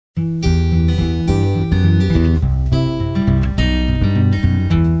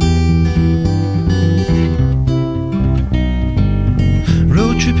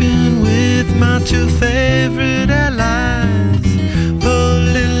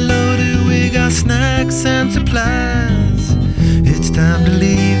multiplies. It's time to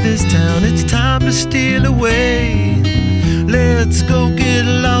leave this town, it's time to steal away. Let's go get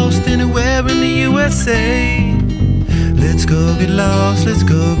lost anywhere in the USA. Let's go get lost, let's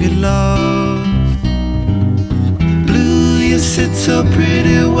go get lost. Blue, you sit so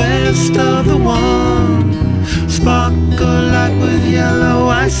pretty west of the one. Sparkle like with yellow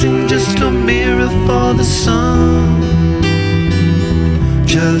icing, just a mirror for the sun.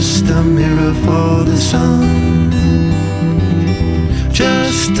 Just a mirror for the sun.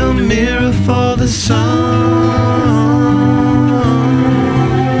 Just a mirror for the sun.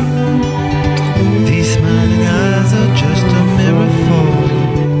 These smiling eyes are just a mirror for.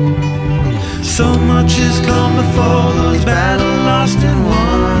 So much has come before, those battles lost and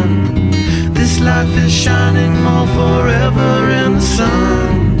won. This life is shining more forever in the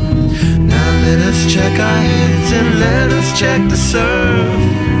sun. Now let us check our heads and let us check the surf.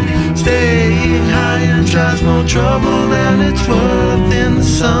 Staying high and tries more trouble than it's worth in the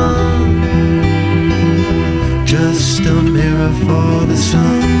sun. Just a mirror for the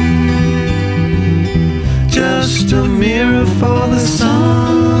sun. Just a mirror for the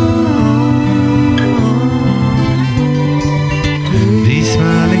sun. These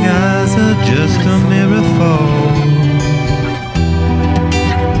smiling eyes are just a mirror for.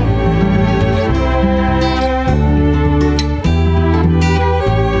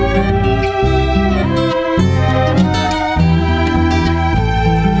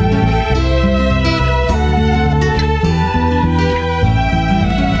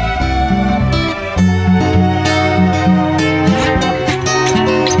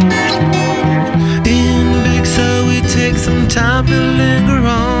 Time to linger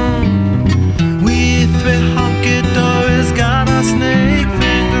on.